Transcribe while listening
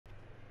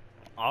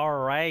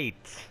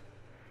Alright,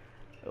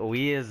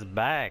 we is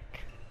back.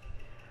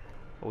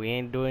 We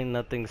ain't doing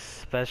nothing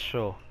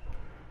special.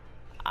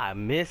 I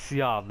miss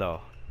y'all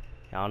though.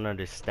 Y'all don't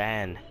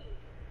understand.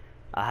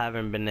 I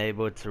haven't been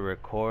able to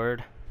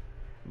record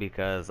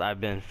because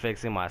I've been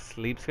fixing my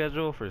sleep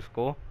schedule for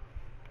school.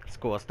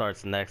 School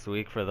starts next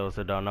week for those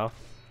who don't know.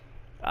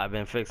 I've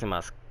been fixing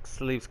my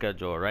sleep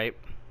schedule, right?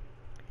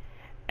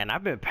 And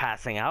I've been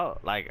passing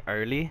out like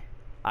early.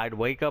 I'd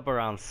wake up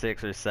around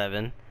 6 or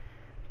 7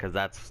 because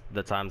that's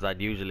the times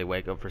I'd usually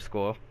wake up for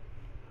school,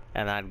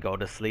 and I'd go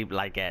to sleep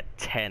like at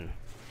 10.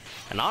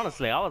 And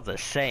honestly, I was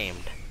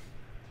ashamed.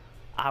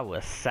 I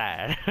was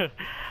sad.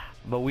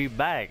 But we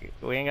back.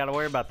 We ain't gotta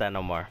worry about that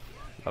no more.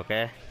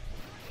 Okay?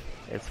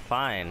 It's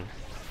fine.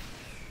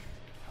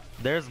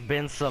 There's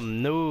been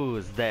some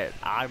news that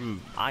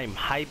I'm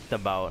hyped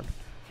about,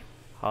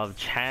 of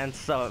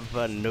chance of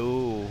a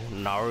new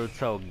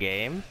Naruto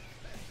game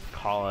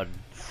called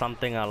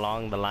something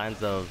along the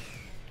lines of,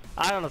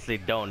 I honestly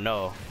don't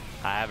know.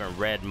 I haven't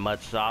read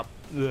much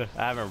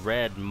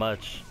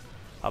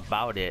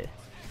about it.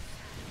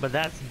 But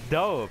that's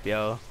dope,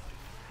 yo.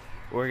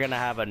 We're gonna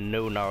have a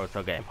new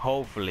Naruto game,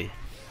 hopefully.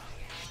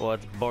 Well,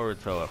 it's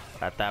Boruto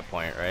at that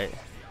point, right?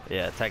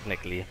 Yeah,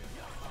 technically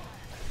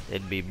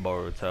it'd be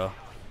Boruto.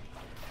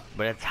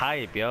 But it's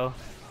hype, yo.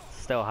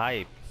 Still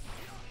hype.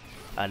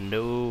 A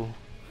new,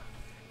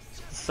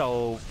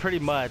 so pretty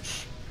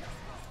much,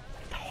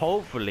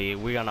 hopefully,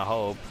 we're gonna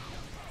hope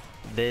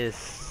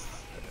this,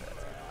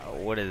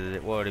 what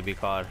would it be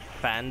called?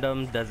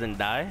 Fandom doesn't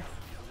die?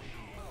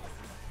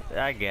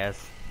 I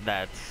guess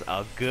that's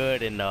a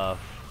good enough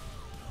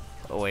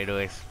way to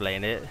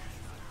explain it.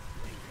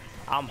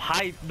 I'm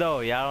hyped though,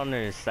 y'all don't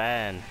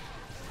understand.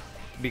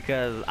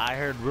 Because I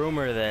heard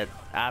rumor that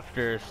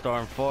after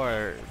Storm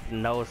 4,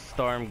 no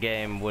Storm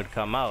game would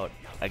come out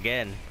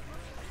again.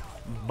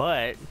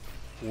 But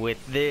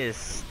with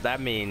this,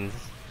 that means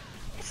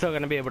still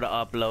gonna be able to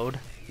upload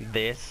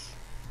this.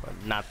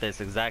 Not this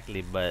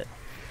exactly, but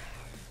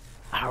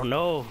I don't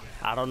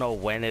know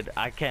when it,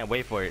 I can't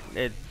wait for it.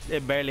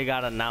 It barely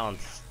got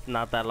announced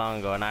not that long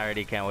ago, and I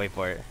already can't wait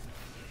for it.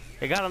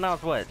 It got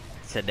announced what?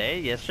 Today?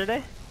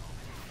 Yesterday?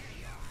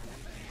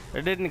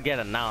 It didn't get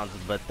announced,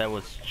 but there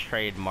was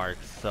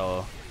trademarks,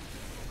 so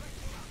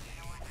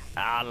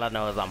all I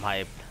know is I'm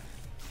hyped.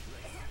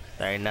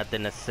 There ain't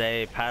nothing to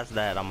say past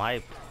that. I'm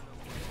hyped.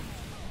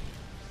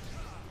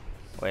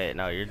 Wait,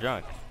 no, you're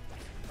drunk.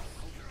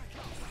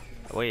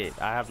 Wait,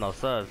 I have no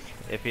subs.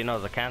 If he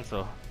knows, a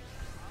cancel.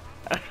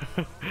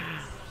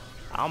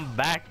 I'm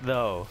back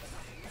though.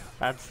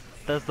 That's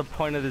the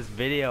point of this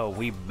video.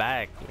 We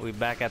back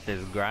at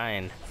this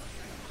grind.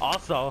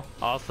 Also,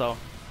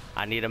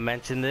 I need to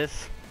mention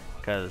this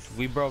because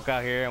we broke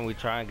out here and we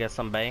try and get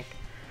some bank.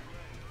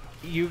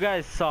 You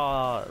guys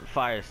saw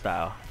Fire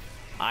Style.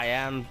 I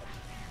am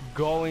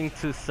going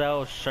to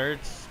sell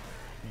shirts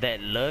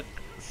that look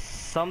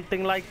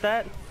something like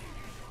that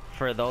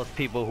for those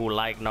people who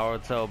like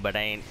Naruto but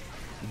ain't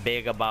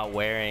big about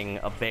wearing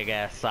a big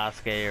ass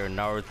Sasuke or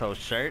Naruto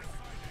shirt.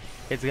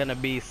 It's gonna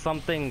be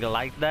something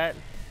like that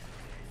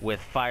with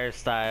Fire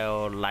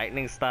Style,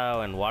 Lightning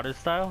Style, and Water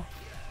Style.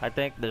 I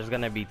think there's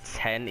gonna be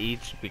 10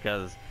 each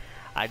because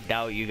I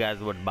doubt you guys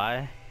would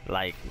buy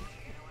like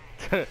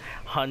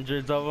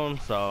hundreds of them.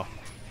 So,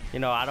 you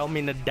know, I don't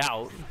mean to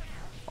doubt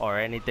or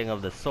anything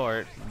of the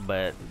sort,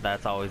 but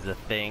that's always a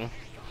thing.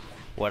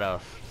 What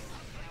else?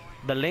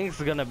 The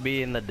link's gonna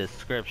be in the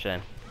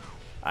description.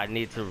 I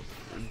need to,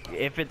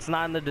 if it's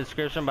not in the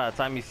description by the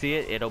time you see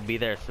it, it'll be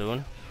there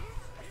soon.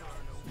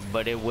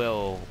 But it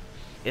will,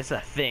 it's a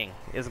thing.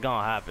 It's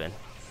gonna happen.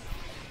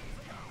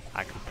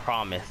 I can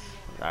promise.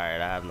 Alright,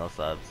 I have no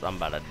subs. I'm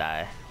about to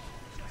die.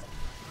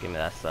 Give me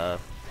that sub.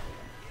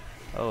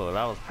 Oh,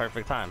 that was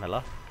perfect time.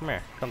 Hello? Come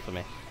here. Come to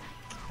me.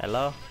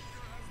 Hello?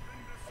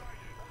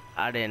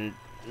 I didn't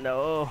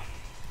know.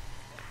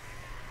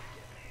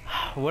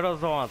 What else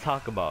do I want to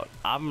talk about?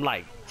 I'm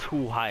like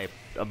too hyped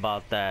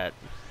about that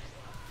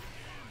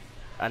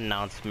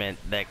announcement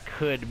that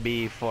could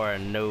be for a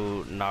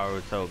new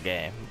Naruto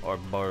game or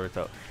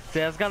Boruto. See,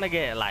 that's gonna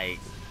get like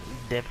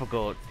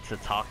difficult to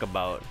talk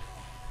about.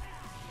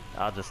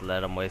 I'll just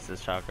let him waste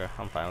his chakra.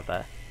 I'm fine with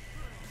that.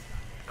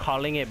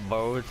 Calling it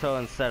Boruto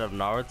instead of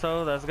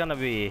Naruto, that's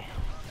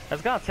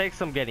gonna take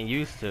some getting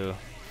used to.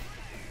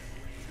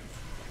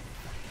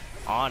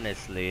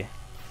 Honestly.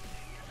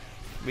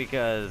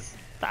 Because,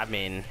 I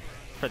mean,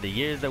 for the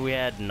years that we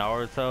had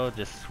Naruto,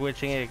 just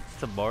switching it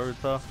to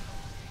Boruto.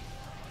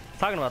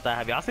 Talking about that,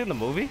 have y'all seen the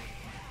movie?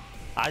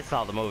 I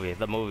saw the movie.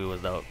 The movie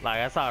was dope. Like,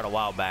 I saw it a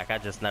while back. I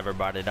just never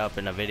brought it up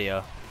in a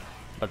video.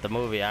 But the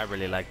movie, I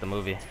really liked the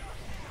movie.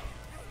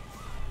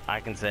 I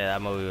can say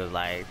that movie was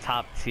like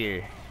top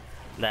tier.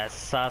 That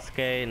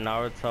Sasuke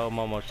Naruto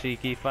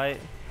Momoshiki fight,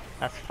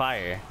 that's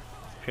fire.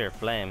 It's pure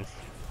flames.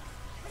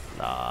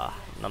 Nah,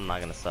 I'm not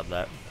gonna sub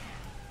that.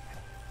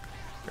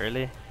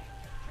 Really?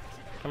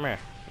 Come here.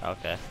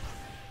 Okay.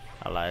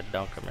 I lied.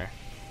 Don't come here.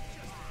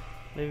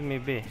 Leave me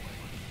be.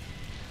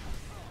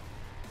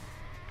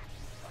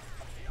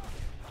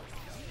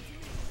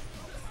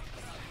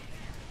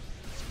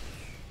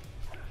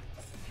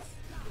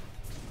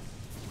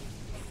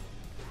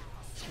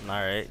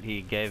 Alright,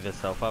 he gave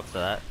himself up to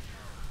that.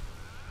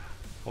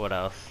 What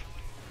else?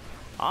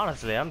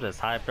 Honestly, I'm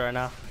just hyped right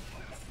now.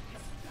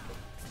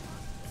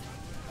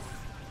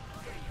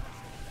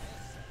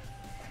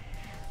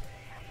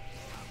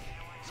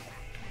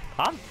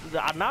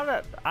 Now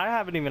that I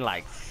haven't even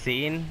like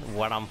seen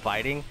what I'm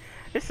fighting.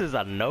 This is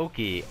a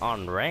Noki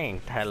on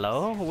ranked.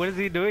 Hello? What is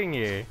he doing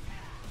here?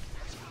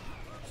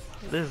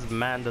 This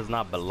man does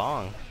not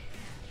belong.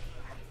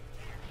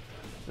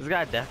 This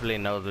guy definitely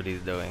knows what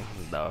he's doing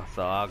though,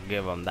 so I'll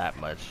give him that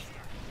much.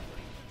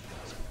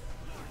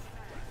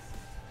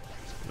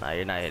 Nah,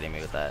 you're not hitting me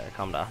with that.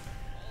 Calm down.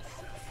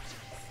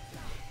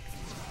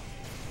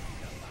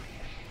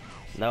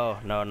 No,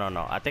 no, no,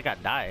 no. I think I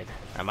died.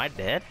 Am I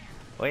dead?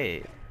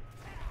 Wait.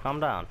 Calm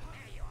down.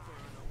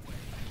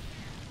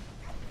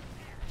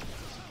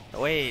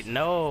 Wait,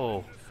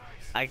 no.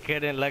 I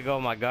couldn't let go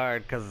of my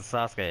guard because of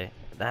Sasuke.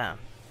 Damn.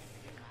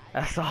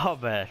 That's all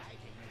bad.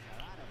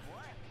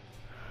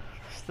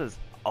 This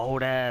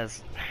old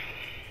ass.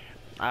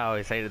 I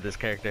always hated this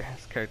character.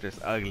 This character's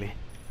ugly.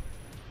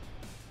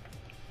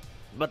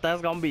 But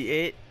that's gonna be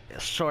it.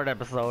 Short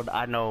episode,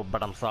 I know,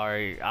 but I'm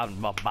sorry.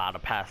 I'm about to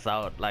pass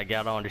out. Like,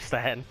 y'all don't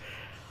understand.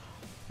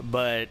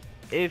 But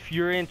if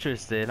you're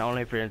interested,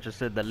 only if you're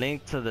interested, the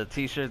link to the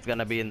t-shirt's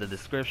gonna be in the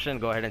description.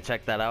 Go ahead and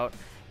check that out.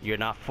 You're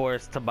not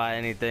forced to buy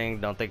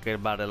anything. Don't think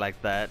about it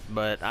like that.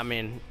 But I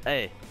mean,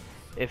 hey,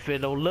 if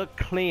it'll look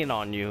clean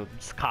on you,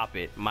 just cop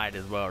it. Might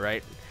as well,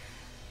 right?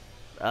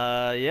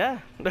 Yeah.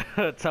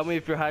 Tell me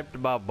if you're hyped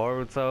about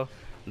Boruto,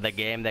 the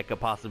game that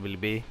could possibly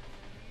be.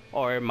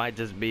 Or it might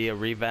just be a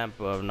revamp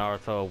of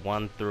Naruto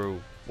 1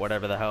 through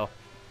whatever the hell.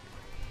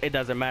 It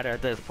doesn't matter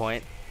at this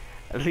point.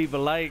 Leave a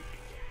like,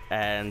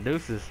 and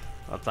deuces.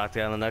 I'll talk to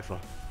you on the next one.